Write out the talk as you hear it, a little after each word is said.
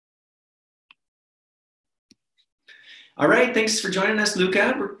All right, thanks for joining us,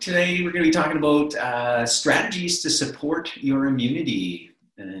 Luka. Today we're going to be talking about strategies to support your immunity.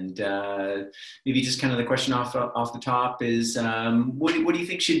 And maybe just kind of the question off the top is, what do you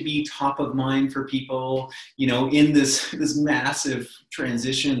think should be top of mind for people, in this massive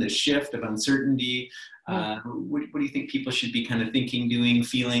transition, this shift of uncertainty? What do you think people should be kind of thinking, doing,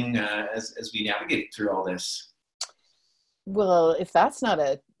 feeling as we navigate through all this? Well, if that's not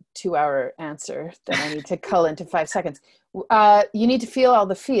a 2-hour answer, then I need to cull into 5 seconds. You need to feel all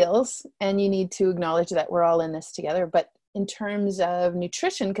the feels, and you need to acknowledge that we're all in this together. But in terms of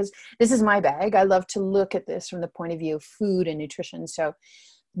nutrition, because this is my bag, I love to look at this from the point of view of food and nutrition. So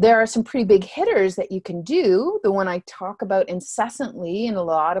there are some pretty big hitters that you can do. The one I talk about incessantly in a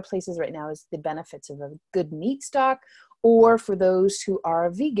lot of places right now is the benefits of a good meat stock, or for those who are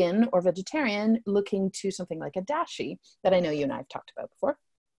vegan or vegetarian, looking to something like a dashi that I know you and I have talked about before.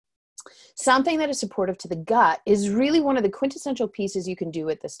 Something that is supportive to the gut is really one of the quintessential pieces you can do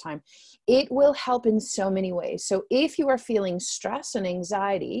at this time. It will help in so many ways. So if you are feeling stress and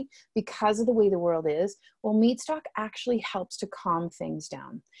anxiety because of the way the world is, well, meat stock actually helps to calm things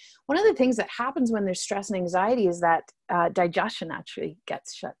down. One of the things that happens when there's stress and anxiety is that digestion actually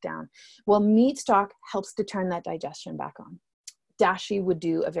gets shut down. Well, meat stock helps to turn that digestion back on. Dashi would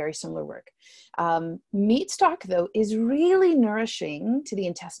do a very similar work. Meat stock, though, is really nourishing to the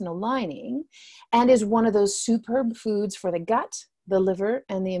intestinal lining and is one of those superb foods for the gut, the liver,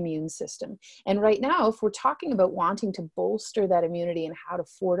 and the immune system. And right now, if we're talking about wanting to bolster that immunity and how to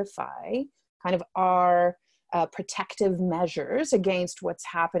fortify kind of our protective measures against what's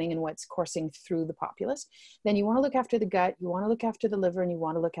happening and what's coursing through the populace, then you want to look after the gut, you want to look after the liver, and you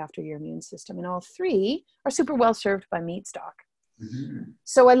want to look after your immune system. And all three are super well served by meat stock. Mm-hmm.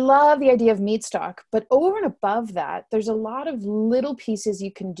 So I love the idea of meat stock, but over and above that, there's a lot of little pieces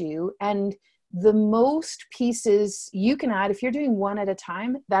you can do. And the most pieces you can add, if you're doing one at a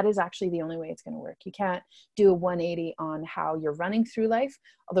time, that is actually the only way it's going to work. You can't do a 180 on how you're running through life,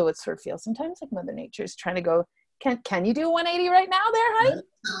 although it sort of feels sometimes like Mother Nature is trying to go, can you do 180 right now there,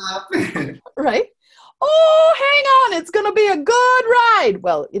 honey? Right? Oh, hang on. It's going to be a good ride.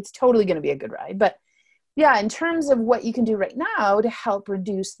 Well, it's totally going to be a good ride, but yeah, in terms of what you can do right now to help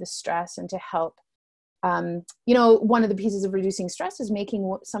reduce the stress and to help, one of the pieces of reducing stress is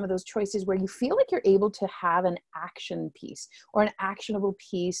making some of those choices where you feel like you're able to have an action piece or an actionable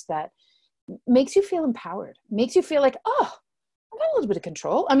piece that makes you feel empowered, makes you feel like, oh, I've got a little bit of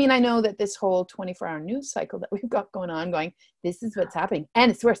control. I mean, I know that this whole 24-hour news cycle that we've got going on, going, this is what's happening,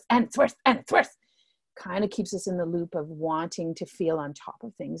 and it's worse, and it's worse, and it's worse, kind of keeps us in the loop of wanting to feel on top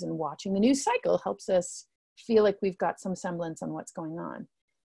of things, and watching the news cycle helps us feel like we've got some semblance on what's going on.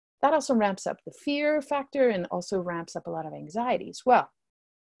 That also ramps up the fear factor and also ramps up a lot of anxieties. Well,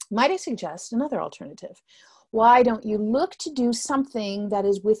 might I suggest another alternative? Why don't you look to do something that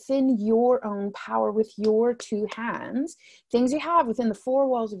is within your own power with your two hands, things you have within the four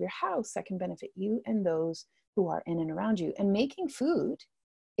walls of your house that can benefit you and those who are in and around you. And making food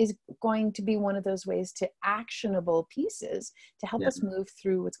is going to be one of those ways to actionable pieces to help us move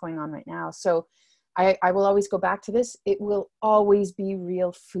through what's going on right now. So I will always go back to this. It will always be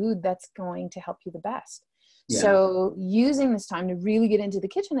real food that's going to help you the best. Yeah. So using this time to really get into the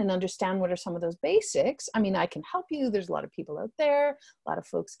kitchen and understand what are some of those basics. I mean, I can help you. There's a lot of people out there, a lot of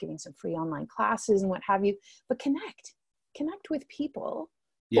folks giving some free online classes and what have you, but connect with people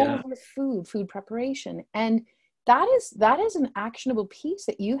over food preparation. And that is an actionable piece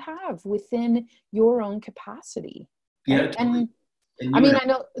that you have within your own capacity. Yeah. Right? And I mean, I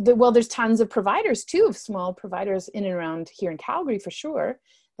know there's tons of providers too, of small providers in and around here in Calgary for sure,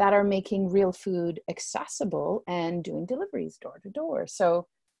 that are making real food accessible and doing deliveries door to door. So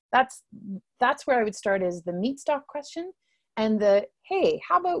that's where I would start, is the meat stock question and hey,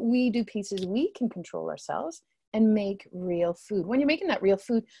 how about we do pieces we can control ourselves and make real food. When you're making that real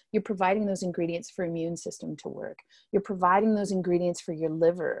food, you're providing those ingredients for immune system to work. You're providing those ingredients for your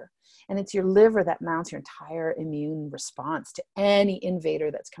liver. And it's your liver that mounts your entire immune response to any invader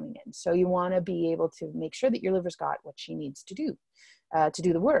that's coming in. So you want to be able to make sure that your liver's got what she needs to do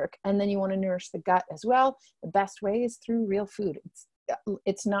the work. And then you want to nourish the gut as well. The best way is through real food.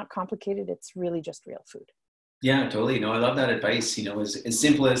 It's not complicated. It's really just real food. Yeah, totally. No, I love that advice. As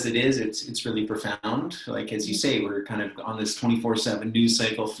simple as it is, it's really profound. Like, as you say, we're kind of on this 24/7 news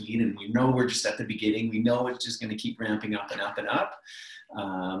cycle feed, and we know we're just at the beginning. We know it's just going to keep ramping up and up and up.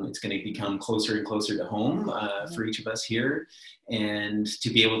 It's going to become closer and closer to home for each of us here. And to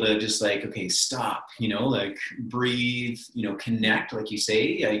be able to just okay, stop, breathe, connect, like you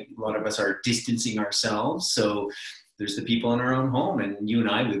say. A lot of us are distancing ourselves. So there's the people in our own home, and you and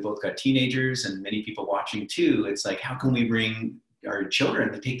I, we've both got teenagers and many people watching too. It's like, how can we bring our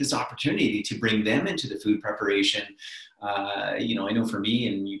children to take this opportunity to bring them into the food preparation? I know for me,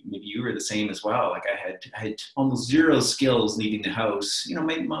 and maybe you were the same as well. Like I had almost zero skills leaving the house.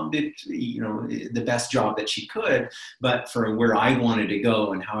 My mom did, the best job that she could, but for where I wanted to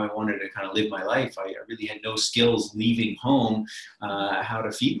go and how I wanted to kind of live my life, I really had no skills leaving home, how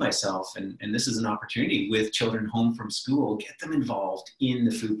to feed myself. And this is an opportunity with children home from school, get them involved in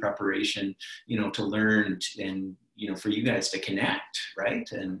the food preparation, to learn and, for you guys to connect,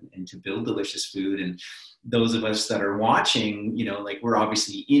 right? And to build delicious food. And those of us that are watching, we're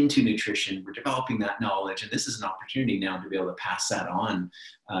obviously into nutrition, we're developing that knowledge, and this is an opportunity now to be able to pass that on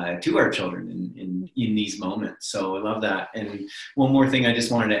to our children in these moments. So I love that. And one more thing I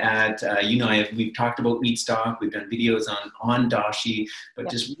just wanted to add, we've talked about meat stock, we've done videos on dashi, but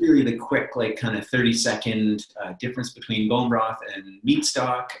just really the quick, kind of 30-second difference between bone broth and meat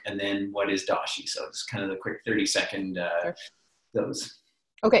stock, and then what is dashi. So just kind of the quick 30-second those.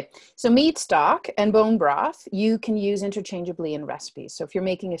 Okay, so meat stock and bone broth, you can use interchangeably in recipes. So if you're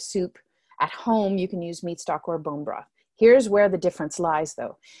making a soup at home, you can use meat stock or bone broth. Here's where the difference lies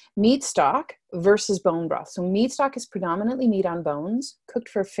though. Meat stock versus bone broth. So meat stock is predominantly meat on bones, cooked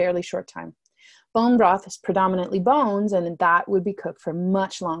for a fairly short time. Bone broth is predominantly bones, and that would be cooked for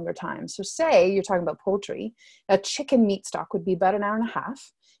much longer time. So say you're talking about poultry, a chicken meat stock would be about an hour and a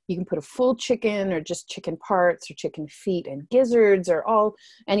half. You can put a full chicken or just chicken parts or chicken feet and gizzards or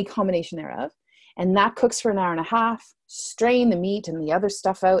any combination thereof. And that cooks for an hour and a half. Strain the meat and the other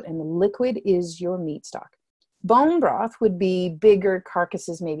stuff out, and the liquid is your meat stock. Bone broth would be bigger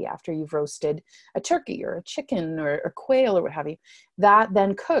carcasses, maybe after you've roasted a turkey or a chicken or quail or what have you. That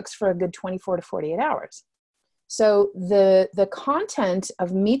then cooks for a good 24 to 48 hours. So the content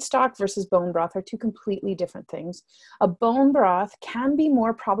of meat stock versus bone broth are two completely different things. A bone broth can be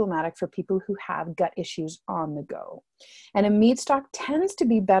more problematic for people who have gut issues on the go. And a meat stock tends to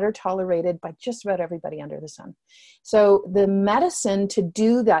be better tolerated by just about everybody under the sun. So the medicine to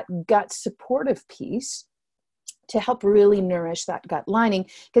do that gut supportive piece to help really nourish that gut lining.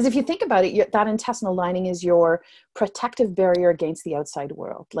 Because if you think about it, that intestinal lining is your protective barrier against the outside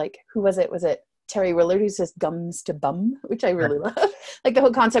world. Like, who was it? Was it Terry Willard who says gums to bum, which I really love? Like the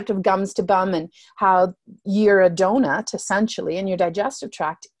whole concept of gums to bum, and how you're a donut essentially, and your digestive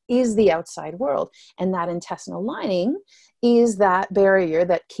tract is the outside world. And that intestinal lining is that barrier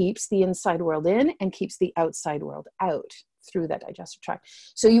that keeps the inside world in and keeps the outside world out through that digestive tract.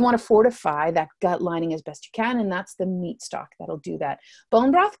 So you want to fortify that gut lining as best you can, and that's the meat stock that'll do that.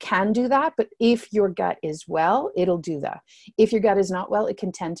 Bone broth can do that, but if your gut is well, it'll do that. If your gut is not well, it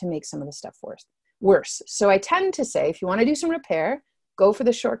can tend to make some of the stuff worse. So I tend to say, if you want to do some repair, go for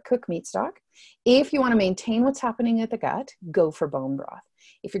the short cook meat stock. If you want to maintain what's happening at the gut, go for bone broth.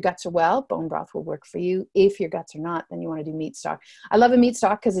 If your guts are well, bone broth will work for you. If your guts are not, then you want to do meat stock. I love a meat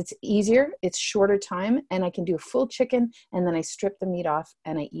stock because it's easier, it's shorter time, and I can do a full chicken, and then I strip the meat off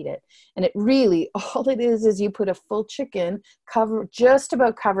and I eat it. And it really, all it is you put a full chicken, just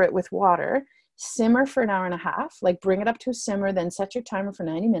about cover it with water, simmer for an hour and a half, like bring it up to a simmer, then set your timer for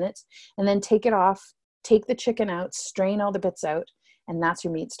 90 minutes, and then take it off, take the chicken out, strain all the bits out, and that's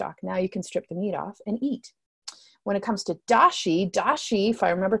your meat stock. Now you can strip the meat off and eat. When it comes to dashi, if I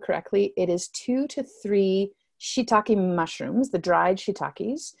remember correctly, it is 2 to 3 shiitake mushrooms, the dried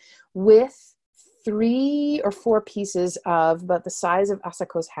shiitakes, with 3 or 4 pieces of about the size of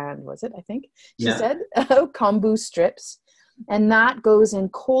Asako's hand, was it, I think? She said, kombu strips. And that goes in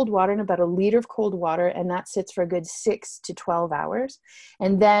cold water, in about a liter of cold water, and that sits for a good 6 to 12 hours.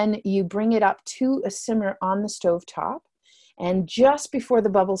 And then you bring it up to a simmer on the stove top. And just before the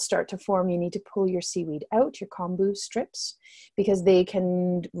bubbles start to form, you need to pull your seaweed out, your kombu strips, because they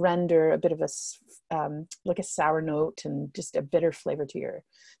can render a bit of a like a sour note and just a bitter flavor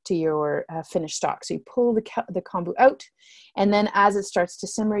to your finished stock. So you pull the kombu out, and then as it starts to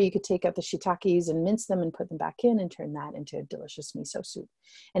simmer, you could take out the shiitakes and mince them and put them back in and turn that into a delicious miso soup.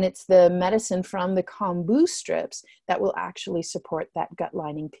 And it's the medicine from the kombu strips that will actually support that gut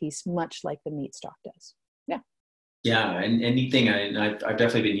lining piece, much like the meat stock does. Yeah, and anything, I've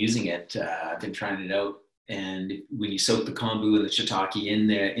definitely been using it. I've been trying it out, and when you soak the kombu and the shiitake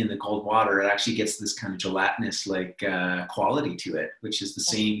in the cold water, it actually gets this kind of gelatinous quality to it, which is the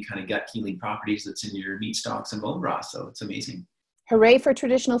same kind of gut healing properties that's in your meat stocks and bone broth. So it's amazing. Hooray for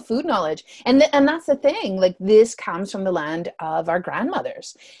traditional food knowledge. And that's the thing, like this comes from the land of our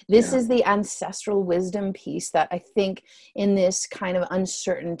grandmothers. This is the ancestral wisdom piece that I think in this kind of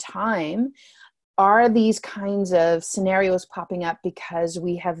uncertain time, are these kinds of scenarios popping up because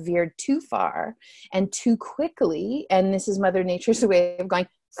we have veered too far and too quickly? And this is Mother Nature's way of going,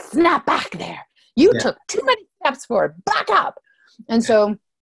 snap back there. You took too many steps forward, back up. And so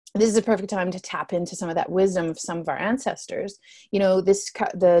this is a perfect time to tap into some of that wisdom of some of our ancestors. You know,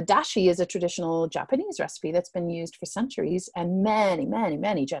 the dashi is a traditional Japanese recipe that's been used for centuries and many, many,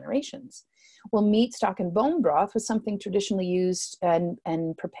 many generations. Well, meat, stock, and bone broth was something traditionally used and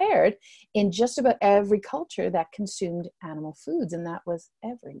prepared in just about every culture that consumed animal foods, and that was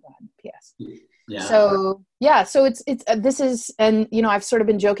everyone. P.S. Yeah. So yeah, so it's this is, and you know, I've sort of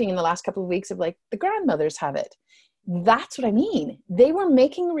been joking in the last couple of weeks of like, the grandmothers have it. That's what I mean. They were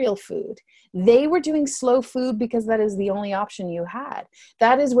making real food. They were doing slow food because that is the only option you had.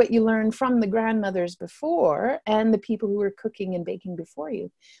 That is what you learned from the grandmothers before and the people who were cooking and baking before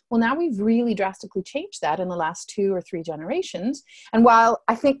you. Well, now we've really drastically changed that in the last 2 or 3 generations. And while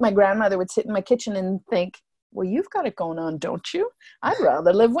I think my grandmother would sit in my kitchen and think, well, you've got it going on, don't you? I'd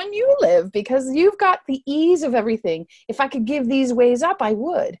rather live when you live because you've got the ease of everything. If I could give these ways up, I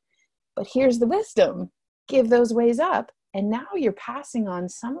would. But here's the wisdom. Give those ways up. And now you're passing on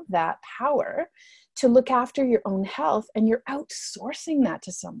some of that power to look after your own health, and you're outsourcing that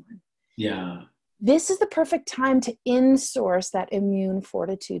to someone. Yeah. This is the perfect time to insource that immune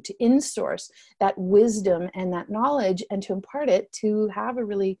fortitude, to insource that wisdom and that knowledge, and to impart it to have a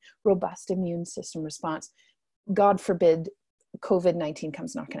really robust immune system response. God forbid COVID-19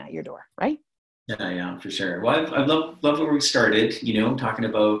 comes knocking at your door, right? Yeah, for sure. Well, I love where we started, you know, talking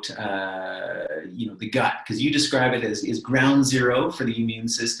about, you know, the gut, because you describe it as ground zero for the immune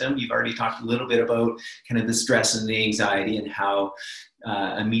system. You've already talked a little bit about kind of the stress and the anxiety and how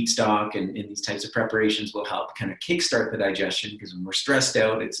a meat stock and these types of preparations will help kind of kickstart the digestion, because when we're stressed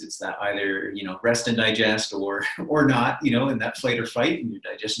out, it's that either, you know, rest and digest or not, you know, in that fight or fight, and your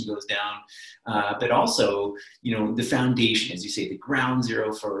digestion goes down. But also, you know, the foundation, as you say, the ground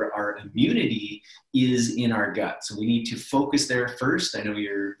zero for our immunity is in our gut. So we need to focus there first. I know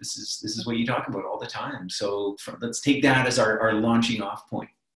this is what you talk about all the time. So let's take that as our launching off point.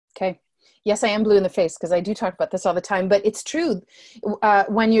 Okay. Yes, I am blue in the face because I do talk about this all the time, but it's true.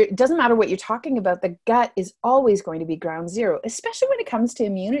 It doesn't matter what you're talking about, the gut is always going to be ground zero, especially when it comes to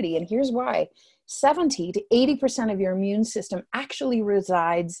immunity. And here's why: 70 to 80% of your immune system actually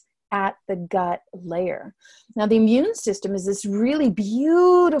resides at the gut layer. Now, the immune system is this really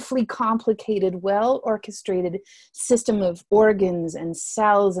beautifully complicated, well-orchestrated system of organs and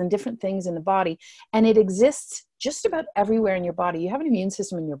cells and different things in the body. And it exists just about everywhere in your body. You have an immune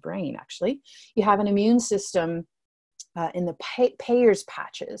system in your brain, actually. You have an immune system in the Peyer's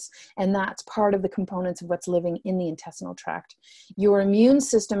patches, and that's part of the components of what's living in the intestinal tract. Your immune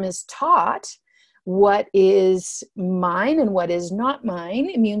system is taught what is mine and what is not mine.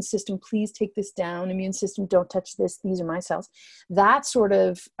 Immune system, please take this down. Immune system, don't touch this. These are my cells. That sort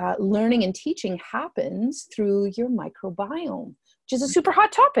of learning and teaching happens through your microbiome, which is a super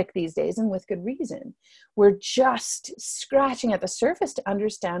hot topic these days, and with good reason. We're just scratching at the surface to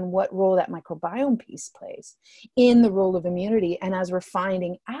understand what role that microbiome piece plays in the role of immunity. And as we're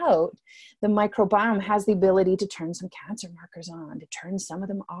finding out, the microbiome has the ability to turn some cancer markers on, to turn some of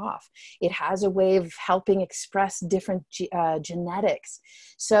them off. It has a way of helping express different genetics.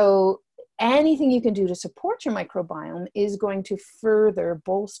 So anything you can do to support your microbiome is going to further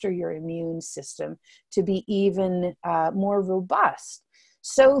bolster your immune system to be even more robust.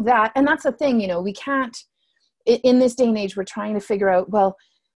 So that, and that's the thing, you know, we can't, in this day and age, we're trying to figure out, well,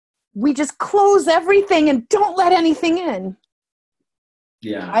 we just close everything and don't let anything in.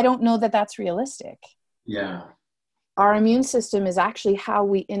 Yeah. I don't know that that's realistic. Yeah. Our immune system is actually how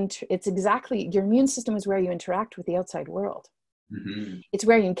it's exactly, your immune system is where you interact with the outside world. Mm-hmm. It's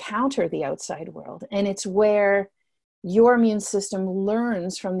where you encounter the outside world, and it's where your immune system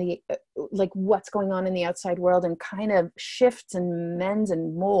learns from like what's going on in the outside world and kind of shifts and bends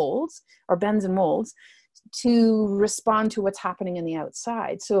and molds to respond to what's happening in the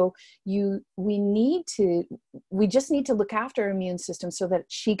outside. So we just need to look after our immune system so that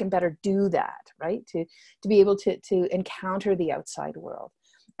she can better do that, right? To be able to encounter the outside world.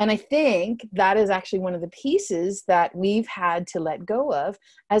 And I think that is actually one of the pieces that we've had to let go of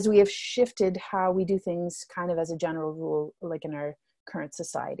as we have shifted how we do things kind of as a general rule, like in our current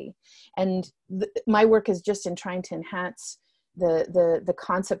society. And my work is just in trying to enhance the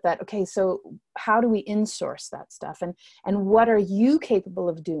concept that, okay, so how do we insource that stuff? And what are you capable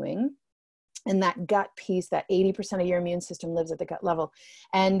of doing? And that gut piece, that 80% of your immune system lives at the gut level.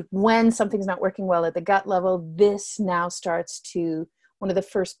 And when something's not working well at the gut level, this now starts to, one of the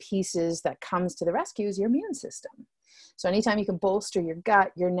first pieces that comes to the rescue is your immune system. So anytime you can bolster your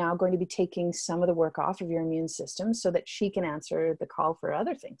gut, you're now going to be taking some of the work off of your immune system so that she can answer the call for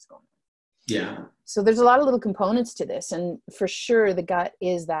other things going on. Yeah. So there's a lot of little components to this. And for sure, the gut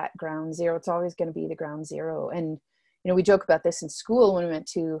is that ground zero. It's always going to be the ground zero. And, we joke about this in school when we went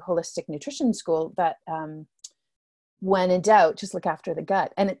to holistic nutrition school, that when in doubt, just look after the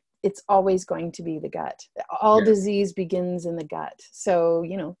gut. And it's always going to be the gut. All disease begins in the gut. So,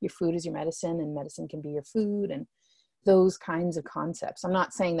 your food is your medicine, and medicine can be your food, and those kinds of concepts. I'm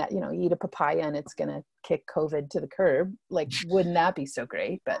not saying that, you eat a papaya and it's going to kick COVID to the curb. Like, wouldn't that be so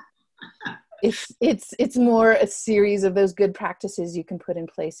great? But it's more a series of those good practices you can put in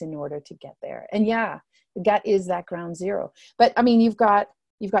place in order to get there. And the gut is that ground zero. But I mean, you've got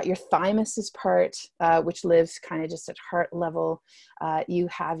your thymus part, which lives kind of just at heart level. You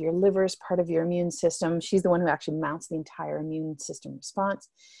have your liver as part of your immune system. She's the one who actually mounts the entire immune system response.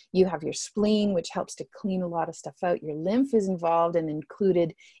 You have your spleen, which helps to clean a lot of stuff out. Your lymph is involved and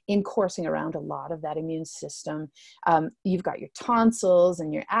included in coursing around a lot of that immune system. You've got your tonsils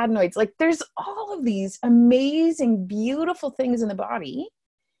and your adenoids. Like, there's all of these amazing, beautiful things in the body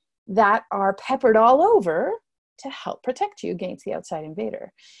that are peppered all over to help protect you against the outside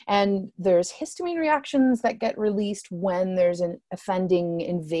invader. And there's histamine reactions that get released when there's an offending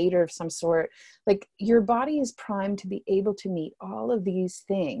invader of some sort. Like, your body is primed to be able to meet all of these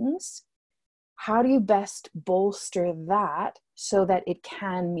things. How do you best bolster that so that it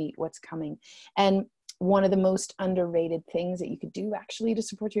can meet what's coming? And one of the most underrated things that you could do actually to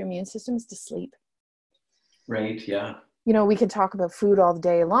support your immune system is to sleep. Right. Yeah. We can talk about food all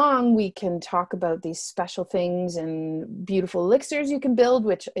day long. We can talk about these special things and beautiful elixirs you can build,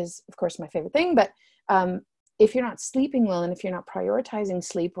 which is, of course, my favorite thing. But if you're not sleeping well, and if you're not prioritizing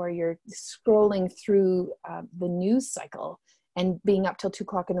sleep, or you're scrolling through the news cycle and being up till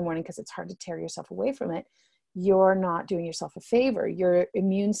 2:00 in the morning because it's hard to tear yourself away from it, you're not doing yourself a favor. Your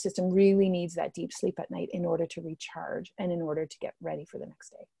immune system really needs that deep sleep at night in order to recharge and in order to get ready for the next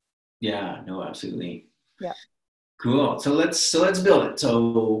day. Yeah, no, absolutely. Yeah. Cool. So let's build it.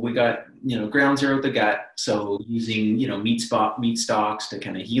 So we got, ground zero of the gut. So using, meat stocks to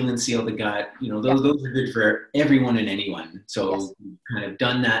kind of heal and seal the gut, those are good for everyone and anyone. So we've kind of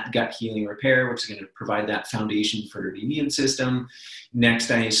done that gut healing repair, which is going to provide that foundation for the immune system. Next,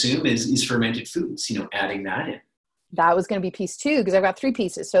 I assume is fermented foods, adding that in. That was going to be piece 2, because I've got 3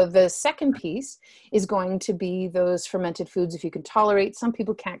 pieces. So the second piece is going to be those fermented foods, if you can tolerate. Some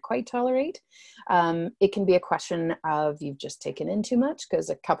people can't quite tolerate. It can be a question of you've just taken in too much, because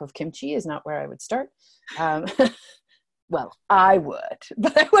a cup of kimchi is not where I would start. Well, I would,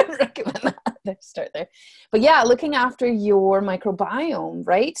 but I wouldn't recommend that. Start there. But yeah, looking after your microbiome,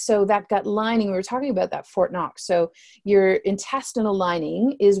 right? So that gut lining, we were talking about that Fort Knox. So your intestinal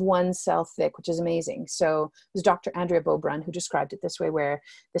lining is 1 cell thick, which is amazing. So it was Dr. Andrea Beaubrun who described it this way, where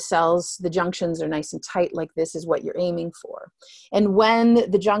the cells, the junctions are nice and tight, like this is what you're aiming for. And when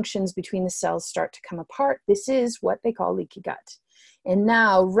the junctions between the cells start to come apart, this is what they call leaky gut. And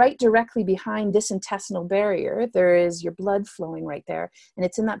now, right directly behind this intestinal barrier, there is your blood flowing right there. And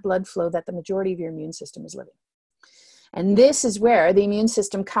it's in that blood flow that the majority of your immune system is living. And this is where the immune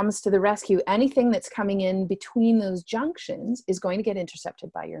system comes to the rescue. Anything that's coming in between those junctions is going to get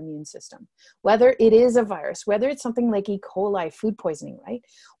intercepted by your immune system. Whether it is a virus, whether it's something like E. coli, food poisoning, right?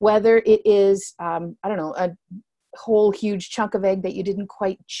 Whether it is, a whole huge chunk of egg that you didn't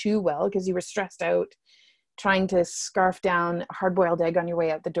quite chew well because you were stressed out, trying to scarf down a hard-boiled egg on your way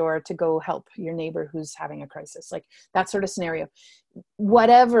out the door to go help your neighbor who's having a crisis, like that sort of scenario.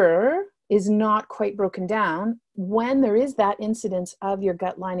 Whatever is not quite broken down, when there is that incidence of your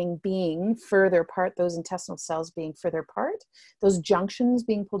gut lining being further apart, those intestinal cells being further apart, those junctions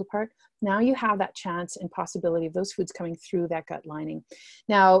being pulled apart, now you have that chance and possibility of those foods coming through that gut lining.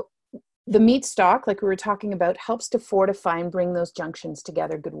 Now, the meat stock, like we were talking about, helps to fortify and bring those junctions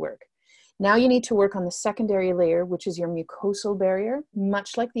together. Good work. Now you need to work on the secondary layer, which is your mucosal barrier,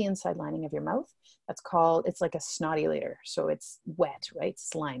 much like the inside lining of your mouth. It's like a snotty layer. So it's wet, right?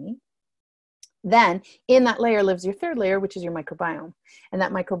 Slimy. Then in that layer lives your third layer, which is your microbiome. And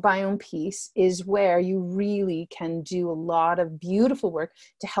that microbiome piece is where you really can do a lot of beautiful work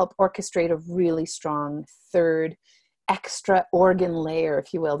to help orchestrate a really strong third extra organ layer,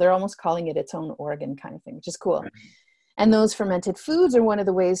 if you will. They're almost calling it its own organ kind of thing, which is cool. Right. And those fermented foods are one of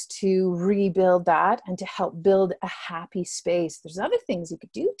the ways to rebuild that and to help build a happy space. There's other things you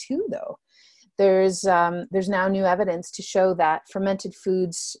could do too, though. There's now new evidence to show that fermented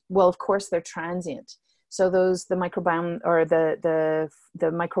foods, well, of course, they're transient. So the microbiome or the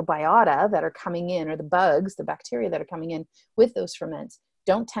microbiota that are coming in, or the bugs, the bacteria that are coming in with those ferments,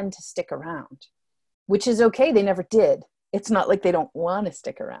 don't tend to stick around. which is okay. They never did. It's not like they don't want to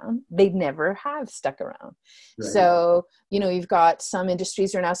stick around. They never have stuck around. Right. So, you've got some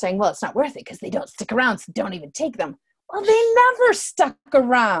industries are now saying, well, it's not worth it because they don't stick around, so don't even take them. Well, they never stuck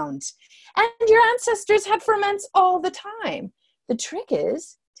around. And your ancestors had ferments all the time. The trick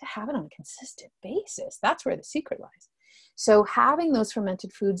is to have it on a consistent basis. That's where the secret lies. So having those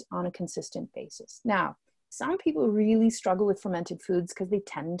fermented foods on a consistent basis. Now, some people really struggle with fermented foods because they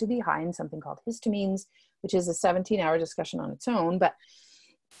tend to be high in something called histamines, which is a 17-hour discussion on its own. But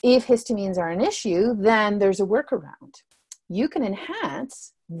if histamines are an issue, then there's a workaround. You can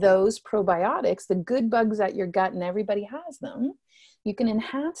enhance those probiotics, the good bugs at your gut, and everybody has them. You can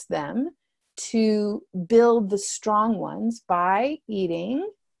enhance them to build the strong ones by eating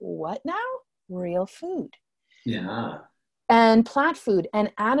what now? Real food. Yeah. And plant food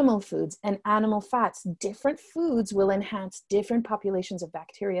and animal foods and animal fats. Different foods will enhance different populations of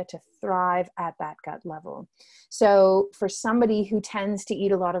bacteria to thrive at that gut level. So for somebody who tends to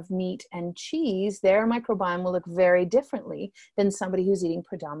eat a lot of meat and cheese, their microbiome will look very differently than somebody who's eating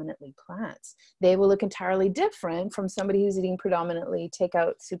predominantly plants. They will look entirely different from somebody who's eating predominantly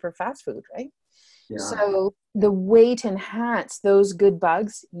takeout super fast food, right? Yeah. So the way to enhance those good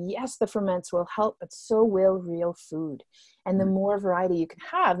bugs, yes, the ferments will help, but so will real food. And the more variety you can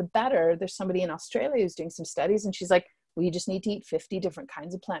have, the better. There's somebody in Australia who's doing some studies, and she's like, well, you just need to eat 50 different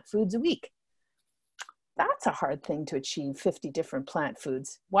kinds of plant foods a week. That's a hard thing to achieve, 50 different plant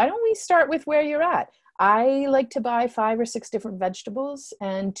foods. Why don't we start with where you're at? I like to buy 5 or 6 different vegetables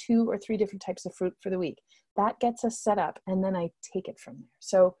and 2 or 3 different types of fruit for the week. That gets us set up, and then I take it from there.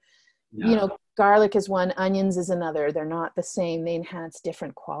 So, garlic is one, onions is another. They're not the same. They enhance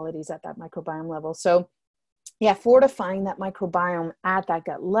different qualities at that microbiome level. So fortifying that microbiome at that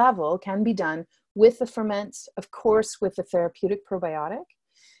gut level can be done with the ferments, of course, with the therapeutic probiotic.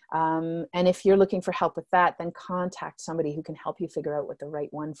 And if you're looking for help with that, then contact somebody who can help you figure out what the right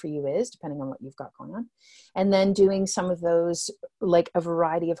one for you is, depending on what you've got going on. And then doing some of those, like a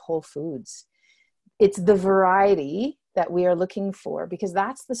variety of whole foods. It's the variety that we are looking for, because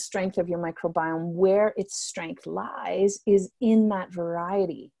that's the strength of your microbiome. Where its strength lies is in that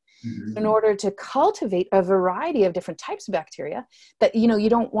variety. Mm-hmm. In order to cultivate a variety of different types of bacteria, that, you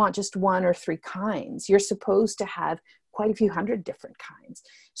don't want just 1 or 3 kinds. You're supposed to have quite a few hundred different kinds.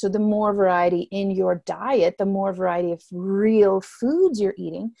 So the more variety in your diet, the more variety of real foods you're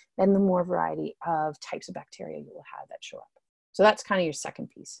eating, then the more variety of types of bacteria you will have that show up. So that's kind of your second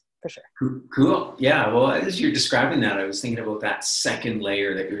piece. For sure. Cool. Yeah. Well, as you're describing that, I was thinking about that second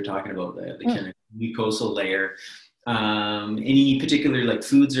layer that you were talking about, the kind of mucosal layer. Any particular like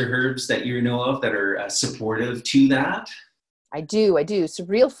foods or herbs that you know of that are supportive to that? I do. So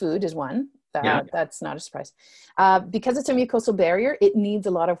real food is one. That's not a surprise. Because it's a mucosal barrier, it needs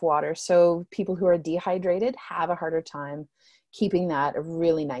a lot of water. So people who are dehydrated have a harder time keeping that a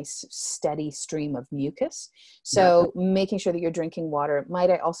really nice steady stream of mucus. So making sure that you're drinking water. Might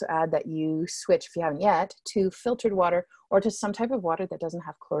I also add that you switch, if you haven't yet, to filtered water or to some type of water that doesn't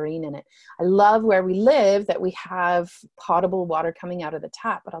have chlorine in it. I love where we live that we have potable water coming out of the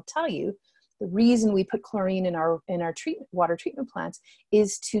tap, but I'll tell you, the reason we put chlorine in our water treatment plants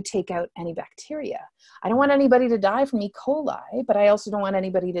is to take out any bacteria. I don't want anybody to die from E. coli, but I also don't want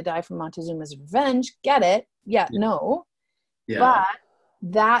anybody to die from Montezuma's revenge. Get it? No. Yeah.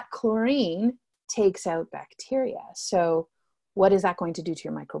 But that chlorine takes out bacteria. So what is that going to do to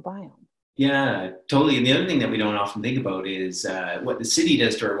your microbiome? Yeah, totally. And the other thing that we don't often think about is what the city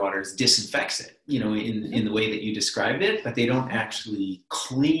does to our water is disinfects it, in the way that you described it, but they don't actually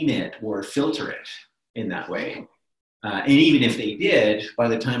clean it or filter it in that way. And even if they did, by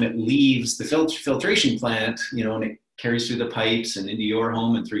the time it leaves the filtration plant, and it carries through the pipes and into your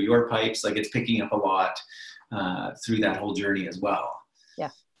home and through your pipes, like it's picking up a lot through that whole journey as well.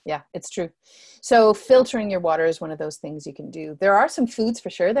 Yeah, it's true. So filtering your water is one of those things you can do. There are some foods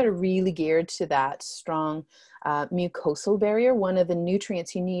for sure that are really geared to that strong mucosal barrier. One of the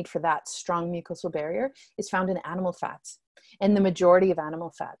nutrients you need for that strong mucosal barrier is found in animal fats, and the majority of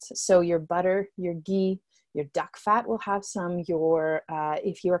animal fats. So your butter, your ghee, your duck fat will have some.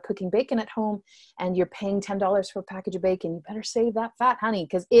 If you are cooking bacon at home and you're paying $10 for a package of bacon, you better save that fat, honey,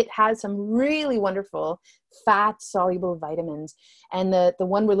 because it has some really wonderful fat-soluble vitamins. And the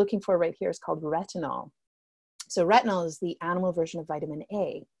one we're looking for right here is called retinol. So retinol is the animal version of vitamin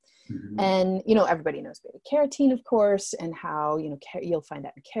A. Mm-hmm. And, everybody knows beta carotene, of course, and how, you'll find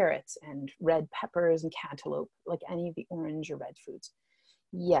that in carrots and red peppers and cantaloupe, like any of the orange or red foods.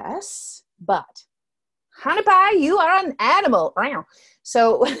 Yes, but honey pie, you are an animal.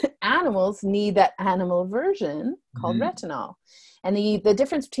 So animals need that animal version called retinol. And the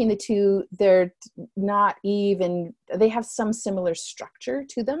difference between the two, they're not even, they have some similar structure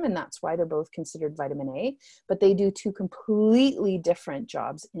to them, and that's why they're both considered vitamin A, but they do two completely different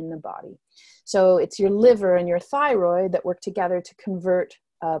jobs in the body. So it's your liver and your thyroid that work together to convert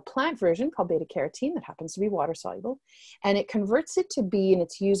a plant version called beta carotene that happens to be water soluble, and it converts it to be in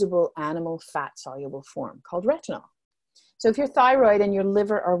its usable animal fat soluble form called retinol. So if your thyroid and your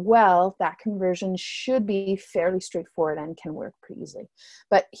liver are well, that conversion should be fairly straightforward and can work pretty easily.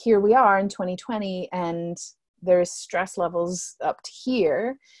 But here we are in 2020, and there's stress levels up to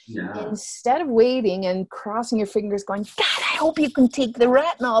here. Yeah. Instead of waiting and crossing your fingers going, God, I hope you can take the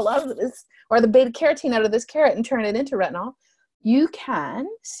retinol out of this, or the beta carotene out of this carrot and turn it into retinol, you can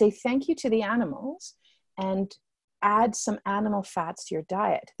say thank you to the animals and add some animal fats to your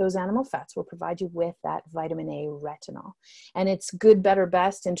diet. Those animal fats will provide you with that vitamin A retinol. And it's good, better,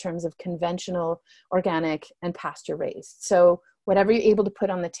 best in terms of conventional, organic, and pasture raised. So whatever you're able to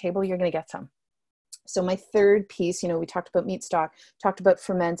put on the table, you're going to get some. So my third piece, we talked about meat stock, talked about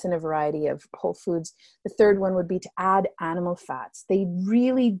ferments and a variety of whole foods. The third one would be to add animal fats. They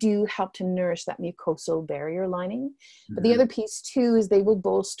really do help to nourish that mucosal barrier lining. But the other piece too is they will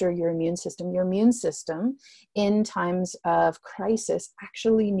bolster your immune system. Your immune system in times of crisis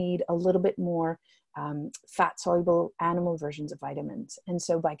actually need a little bit more fat soluble animal versions of vitamins. And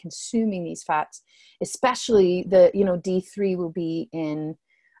so by consuming these fats, especially the, D3 will be in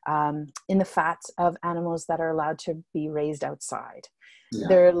the fats of animals that are allowed to be raised outside. Yeah.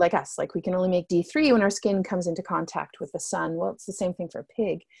 They're like us, like we can only make D3 when our skin comes into contact with the sun. Well, it's the same thing for a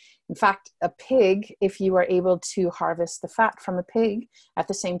pig. In fact, a pig, if you are able to harvest the fat from a pig at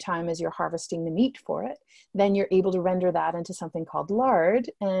the same time as you're harvesting the meat for it, then you're able to render that into something called lard.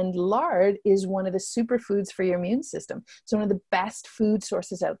 And lard is one of the superfoods for your immune system. It's one of the best food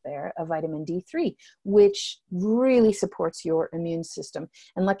sources out there of vitamin D3, which really supports your immune system.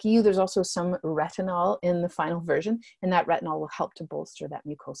 And lucky you, there's also some retinol in the final version, and that retinol will help to bolster that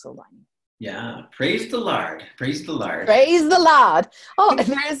mucosal lining. Yeah, praise the Lord. Praise the Lord. Praise the Lord. Oh,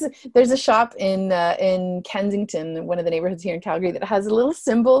 there's a shop in Kensington, one of the neighborhoods here in Calgary, that has a little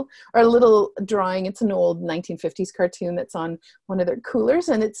symbol or a little drawing. It's an old 1950s cartoon that's on one of their coolers,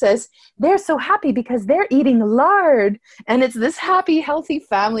 and it says, "They're so happy because they're eating lard." And it's this happy, healthy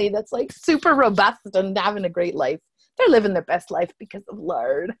family that's like super robust and having a great life. They're living their best life because of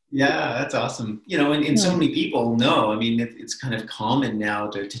lard. Yeah, that's awesome. And so many people know, it's kind of common now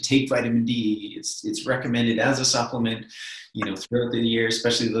to take vitamin D. It's recommended as a supplement, throughout the year,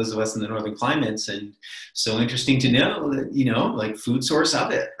 especially those of us in the northern climates. And so interesting to know that, like food source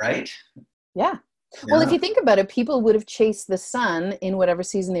of it, right? Yeah. Well, if you think about it, people would have chased the sun in whatever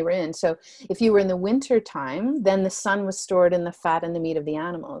season they were in. So if you were in the winter time, then the sun was stored in the fat and the meat of the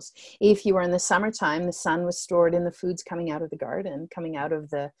animals. If you were in the summertime, the sun was stored in the foods coming out of the garden, coming out of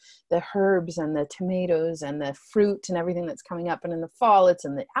the herbs and the tomatoes and the fruit and everything that's coming up. And in the fall, it's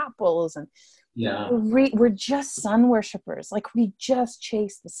in the apples. And we're just sun worshipers. Like we just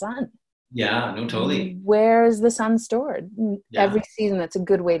chase the sun. Yeah, no, totally. Where is the sun stored? Every season, that's a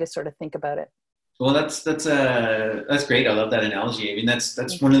good way to sort of think about it. Well, that's great. I love that analogy.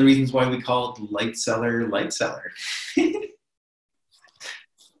 That's one of the reasons why we call it light cellar.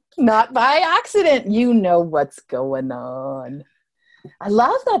 Not by accident. You know what's going on. I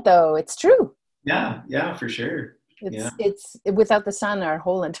love that though. It's true. Yeah, for sure. It's without the sun, our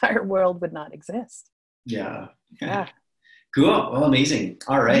whole entire world would not exist. Yeah. Cool. Well, amazing.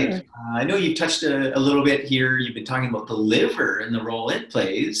 All right. I know you touched a little bit here. You've been talking about the liver and the role it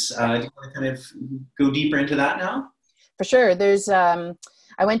plays. Do you want to kind of go deeper into that now? For sure. There's,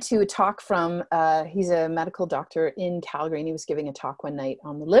 I went to a talk from, he's a medical doctor in Calgary, and he was giving a talk one night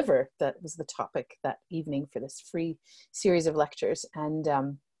on the liver. That was the topic that evening for this free series of lectures.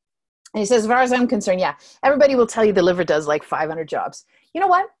 And he says, as far as I'm concerned, everybody will tell you the liver does like 500 jobs. You know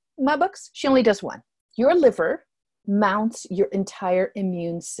what? In my books, she only does one. Your liver mounts your entire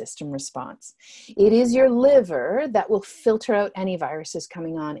immune system response. It is your liver that will filter out any viruses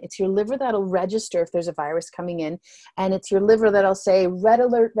coming on. It's your liver that'll register if there's a virus coming in. And it's your liver that'll say, red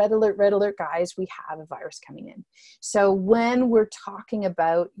alert, red alert, red alert, guys, we have a virus coming in. So when we're talking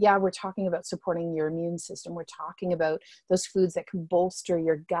about, we're talking about supporting your immune system. We're talking about those foods that can bolster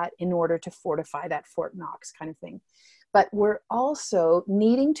your gut in order to fortify that Fort Knox kind of thing. But we're also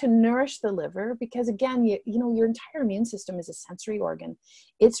needing to nourish the liver because, again, your entire immune system is a sensory organ.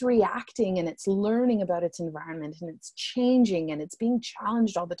 It's reacting and it's learning about its environment and it's changing and it's being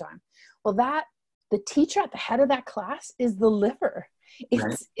challenged all the time. Well, that the teacher at the head of that class is the liver.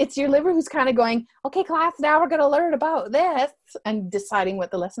 Right. It's your liver who's kind of going, okay, class, now we're going to learn about this, and deciding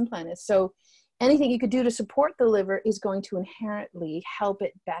what the lesson plan is. So anything you could do to support the liver is going to inherently help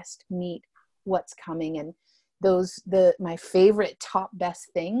it best meet what's coming. And my favorite top best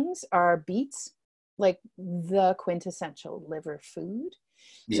things are beets, like the quintessential liver food.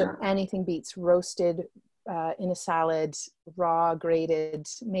 Yeah. So anything beets, roasted in a salad, raw, grated,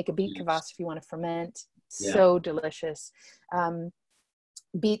 make a beet kvass if you want to ferment. Yeah. So delicious.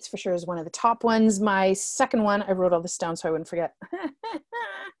 Beets for sure is one of the top ones. My second one, I wrote all this down so I wouldn't forget.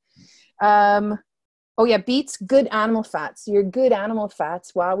 Oh yeah, beets, good animal fats. Your good animal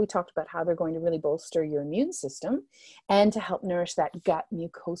fats, while we talked about how they're going to really bolster your immune system and to help nourish that gut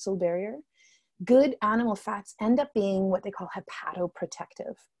mucosal barrier, good animal fats end up being what they call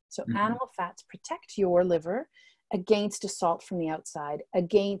hepatoprotective. So animal fats protect your liver against assault from the outside,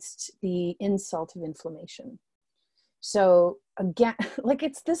 against the insult of inflammation. So again, like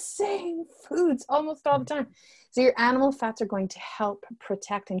it's the same foods almost all the time. So your animal fats are going to help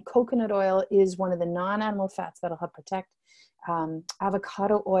protect, and coconut oil is one of the non-animal fats that'll help protect.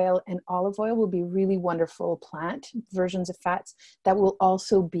 Avocado oil and olive oil will be really wonderful plant versions of fats that will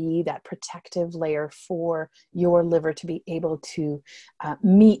also be that protective layer for your liver to be able to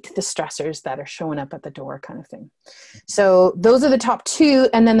meet the stressors that are showing up at the door, kind of thing. So those are the top two.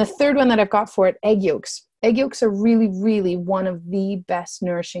 And then the third one that I've got for it, egg yolks. Egg yolks are really, really one of the best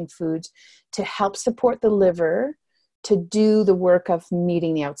nourishing foods to help support the liver to do the work of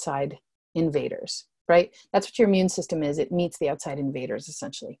meeting the outside invaders, right? That's what your immune system is. It meets the outside invaders,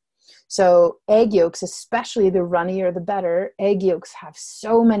 essentially. So egg yolks, especially the runnier, the better. Egg yolks have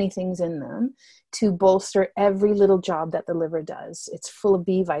so many things in them to bolster every little job that the liver does. It's full of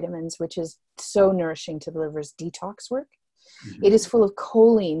B vitamins, which is so nourishing to the liver's detox work. It is full of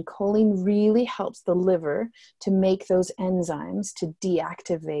choline. Choline really helps the liver to make those enzymes to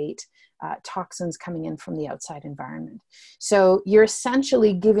deactivate toxins coming in from the outside environment. So you're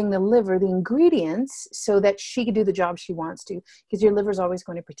essentially giving the liver the ingredients so that she can do the job she wants to, because your liver is always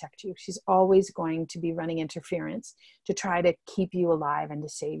going to protect you. She's always going to be running interference to try to keep you alive and to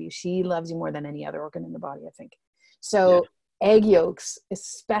save you. She loves you more than any other organ in the body, I think. So egg yolks,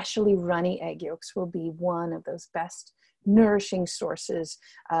 especially runny egg yolks, will be one of those best nourishing sources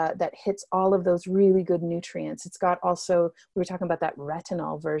that hits all of those really good nutrients. It's got also, we were talking about that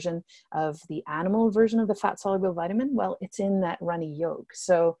retinol version of the animal version of the fat soluble vitamin. Well, it's in that runny yolk.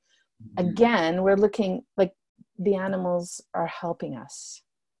 So again, we're looking like the animals are helping us.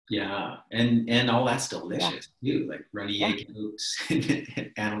 Yeah, and all that's delicious too, like runny egg yolks,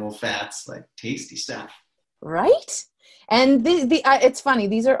 animal fats, like tasty stuff. Right? And it's funny,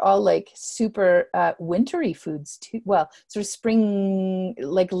 these are all like super wintry foods too. Well, sort of spring,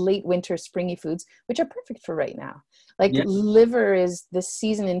 like late winter, springy foods, which are perfect for right now. Like liver is the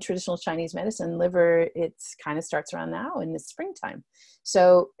season in traditional Chinese medicine. Liver, it's kind of starts around now in the springtime.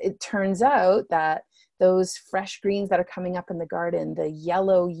 So it turns out that those fresh greens that are coming up in the garden, the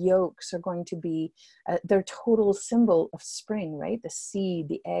yellow yolks are going to be their total symbol of spring, right? The seed,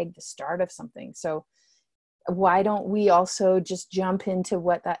 the egg, the start of something. So why don't we also just jump into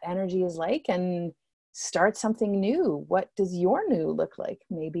what that energy is like and start something new? What does your new look like?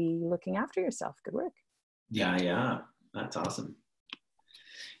 Maybe looking after yourself. Good work. Yeah, that's awesome.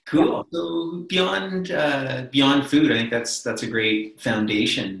 Cool. So beyond food, I think that's a great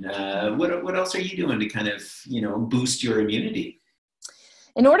foundation. What else are you doing to kind of boost your immunity?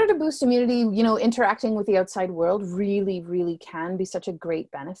 In order to boost immunity, interacting with the outside world really, really can be such a great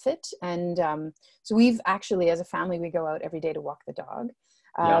benefit. And so we've actually, as a family, we go out every day to walk the dog.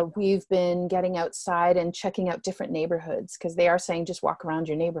 We've been getting outside and checking out different neighborhoods, because they are saying just walk around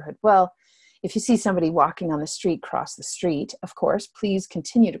your neighborhood. Well, if you see somebody walking on the street, cross the street, of course, please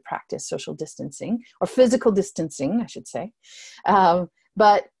continue to practice social distancing, or physical distancing, I should say.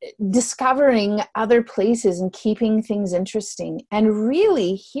 But discovering other places and keeping things interesting and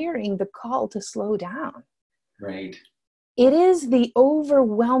really hearing the call to slow down. Right. It is the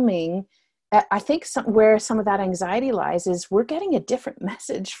overwhelming, I think where some of that anxiety lies is we're getting a different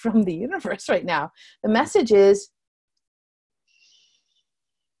message from the universe right now. The message is,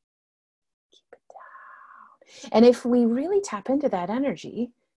 keep it down. And if we really tap into that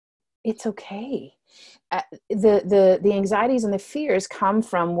energy, it's okay. The anxieties and the fears come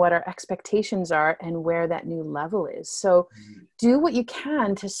from what our expectations are and where that new level is. So do what you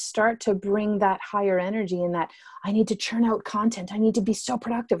can to start to bring that higher energy, and that I need to churn out content. I need to be so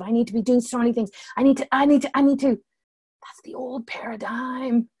productive. I need to be doing so many things. I need to. That's the old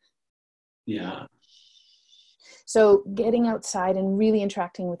paradigm. Yeah. So getting outside and really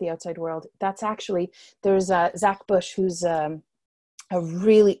interacting with the outside world, that's actually, there's Zach Bush, who's a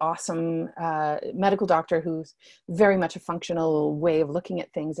really awesome medical doctor who's very much a functional way of looking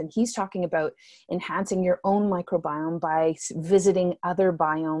at things. And he's talking about enhancing your own microbiome by visiting other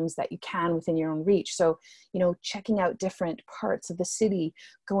biomes that you can within your own reach. So, checking out different parts of the city,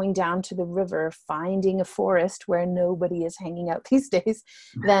 going down to the river, finding a forest where nobody is hanging out these days,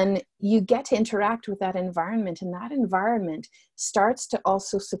 then you get to interact with that environment. And that environment starts to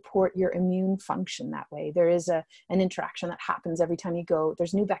also support your immune function that way. There is an interaction that happens every time you go.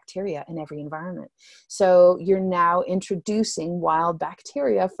 There's new bacteria in every environment. So you're now introducing wild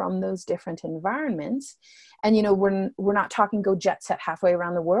bacteria from those different environments. And, we're not talking go jet set halfway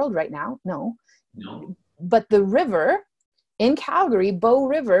around the world right now. No. But the river in Calgary, Bow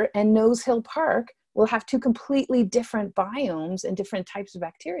River and Nose Hill Park will have two completely different biomes and different types of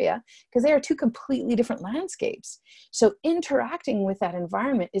bacteria because they are two completely different landscapes. So interacting with that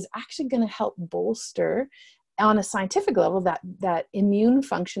environment is actually going to help bolster on a scientific level that immune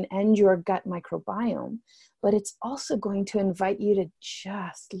function and your gut microbiome. But it's also going to invite you to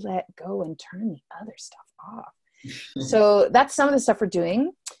just let go and turn the other stuff off. So that's some of the stuff we're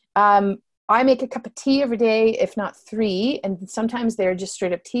doing. I make a cup of tea every day, if not 3. And sometimes they're just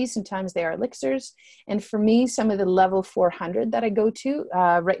straight up tea. Sometimes they are elixirs. And for me, some of the level 400 that I go to,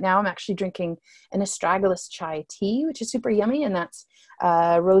 right now I'm actually drinking an astragalus chai tea, which is super yummy. And that's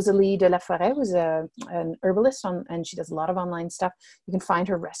Rosalie de la Forêt, who's an herbalist, and she does a lot of online stuff. You can find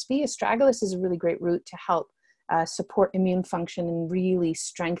her recipe. Astragalus is a really great root to help support immune function and really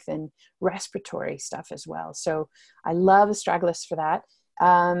strengthen respiratory stuff as well. So I love astragalus for that.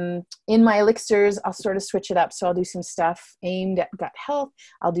 In my elixirs, I'll sort of switch it up. So I'll do some stuff aimed at gut health.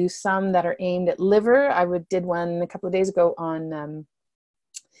 I'll do some that are aimed at liver. Did one a couple of days ago on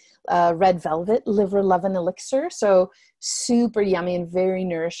red velvet liver lovin elixir. So super yummy and very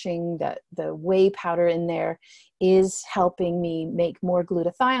nourishing. The whey powder in there is helping me make more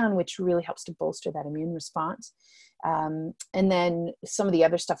glutathione, which really helps to bolster that immune response. And then some of the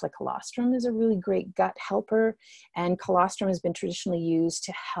other stuff like colostrum is a really great gut helper. And colostrum has been traditionally used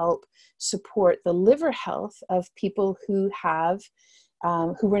to help support the liver health of people who have,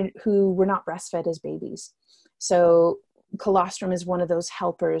 who were not breastfed as babies. So colostrum is one of those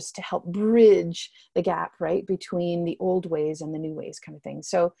helpers to help bridge the gap, right, between the old ways and the new ways kind of thing.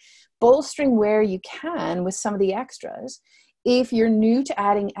 So bolstering where you can with some of the extras. If you're new to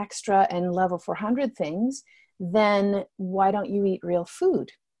adding extra and level 400 things, then why don't you eat real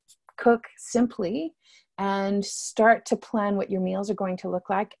food? Cook simply and start to plan what your meals are going to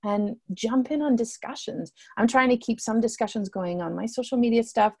look like and jump in on discussions. I'm trying to keep some discussions going on my social media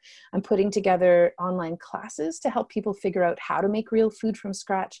stuff. I'm putting together online classes to help people figure out how to make real food from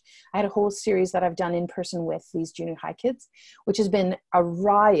scratch. I had a whole series that I've done in person with these junior high kids, which has been a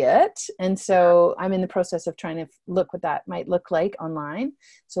riot. And so I'm in the process of trying to look what that might look like online.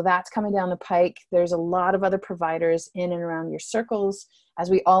 So that's coming down the pike. There's a lot of other providers in and around your circles as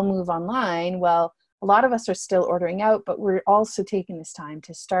we all move online. Well, a lot of us are still ordering out, but we're also taking this time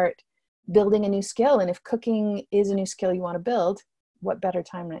to start building a new skill. And if cooking is a new skill you want to build, what better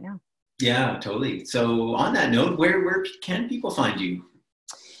time right now? Yeah, totally. So on that note, where can people find you?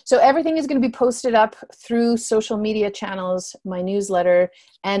 So everything is going to be posted up through social media channels, my newsletter,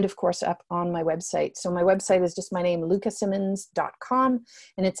 and of course up on my website. So my website is just my name, lukasymons.com,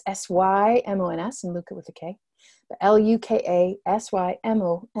 and it's SYMONS, and Luka with a K.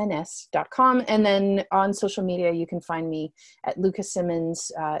 LUKASYMONS.com. And then on social media, you can find me at Luka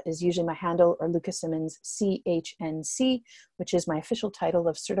Symons is usually my handle, or Luka Symons CHNC, which is my official title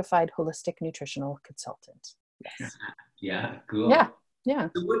of Certified Holistic Nutritional Consultant. Yes. Yeah, cool. Yeah. Yeah.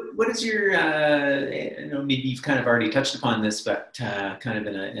 So what is your, maybe you've kind of already touched upon this, but kind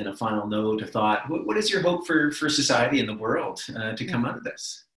of in a final note of thought, what is your hope for society and the world to come out of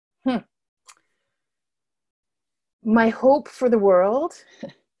this? My hope for the world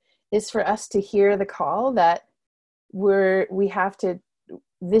is for us to hear the call that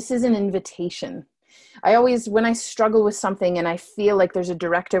this is an invitation. When I struggle with something and I feel like there's a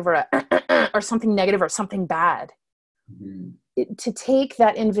directive or or something negative or something bad, to take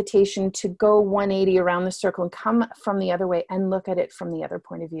that invitation to go 180 around the circle and come from the other way and look at it from the other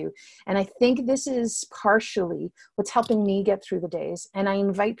point of view. And I think this is partially what's helping me get through the days. And I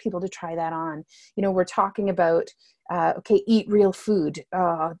invite people to try that on. We're talking about, eat real food.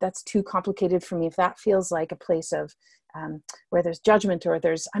 That's too complicated for me. If that feels like a place of where there's judgment or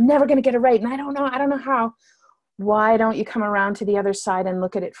I'm never going to get it right. And I don't know how. Why don't you come around to the other side and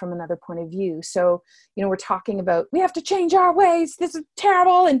look at it from another point of view? So, we're talking about, we have to change our ways. This is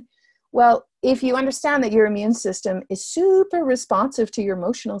terrible. And Well, if you understand that your immune system is super responsive to your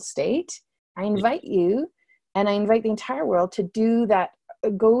emotional state, I invite you, and I invite the entire world to do that,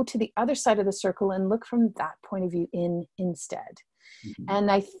 go to the other side of the circle and look from that point of view instead. Mm-hmm.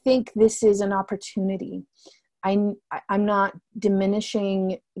 And I think this is an opportunity. I'm not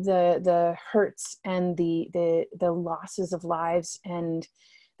diminishing the hurts and the losses of lives and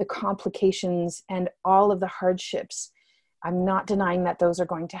the complications and all of the hardships. I'm not denying that those are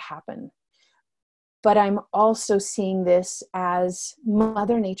going to happen. But I'm also seeing this as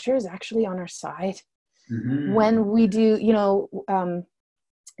Mother Nature is actually on our side. Mm-hmm. When we do,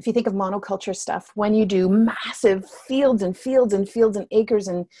 if you think of monoculture stuff, when you do massive fields and fields and fields and acres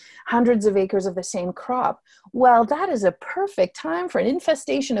and hundreds of acres of the same crop, well, that is a perfect time for an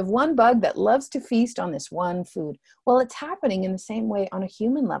infestation of one bug that loves to feast on this one food. Well, it's happening in the same way on a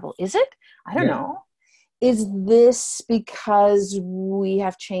human level. Is it? I don't know. Is this because we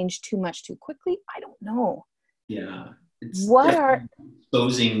have changed too much too quickly? I don't know. Yeah. It's What are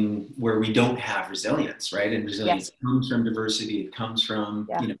exposing where we don't have resilience, right? And resilience yes. comes from diversity. It comes from,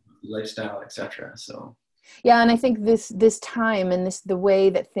 Yeah. lifestyle, etc. So yeah, and I think this time and the way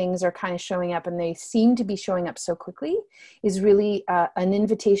that things are kind of showing up, and they seem to be showing up so quickly, is really an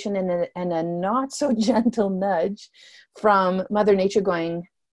invitation and a not so gentle nudge from Mother Nature going,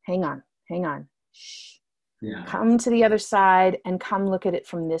 hang on, shh. yeah. Come to the other side and come look at it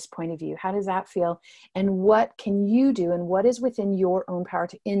from this point of view. How does that feel? And what can you do? And what is within your own power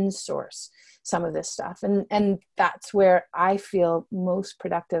to in-source some of this stuff? And that's where I feel most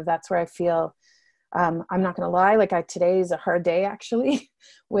productive. That's where I feel, I'm not going to lie, today is a hard day actually,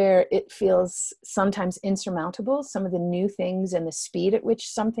 where it feels sometimes insurmountable, some of the new things and the speed at which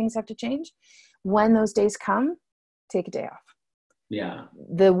some things have to change. When those days come, take a day off. Yeah.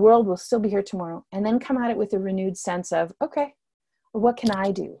 The world will still be here tomorrow, and then come at it with a renewed sense of, okay, what can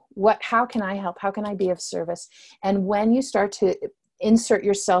I do? How can I help? How can I be of service? And when you start to insert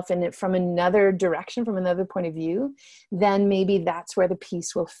yourself in it from another direction, from another point of view, then maybe that's where the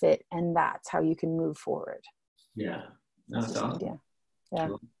piece will fit, and that's how you can move forward. Yeah. That's awesome. Idea. Yeah.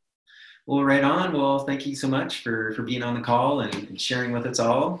 Cool. Well, right on. Well, thank you so much for being on the call and sharing with us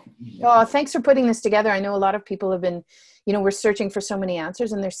all. Oh, thanks for putting this together. I know a lot of people have been, we're searching for so many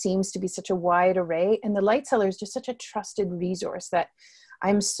answers, and there seems to be such a wide array. And the Light Cellar is just such a trusted resource that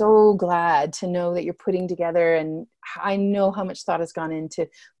I'm so glad to know that you're putting together. And I know how much thought has gone into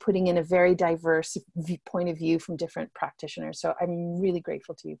putting in a very diverse point of view from different practitioners. So I'm really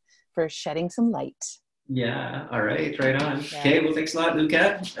grateful to you for shedding some light. Yeah. All right. Right on. Yeah. Okay. Well, thanks a lot,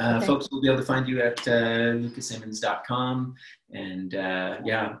 Luka. Okay. Folks will be able to find you at lukasymons.com. And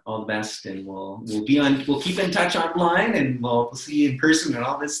all the best. And we'll keep in touch online, and we'll see you in person when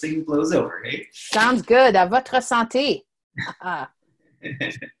all this thing blows over. Hey. Sounds good. À votre santé.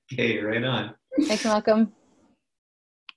 Okay. Right on. Thanks, Malcolm.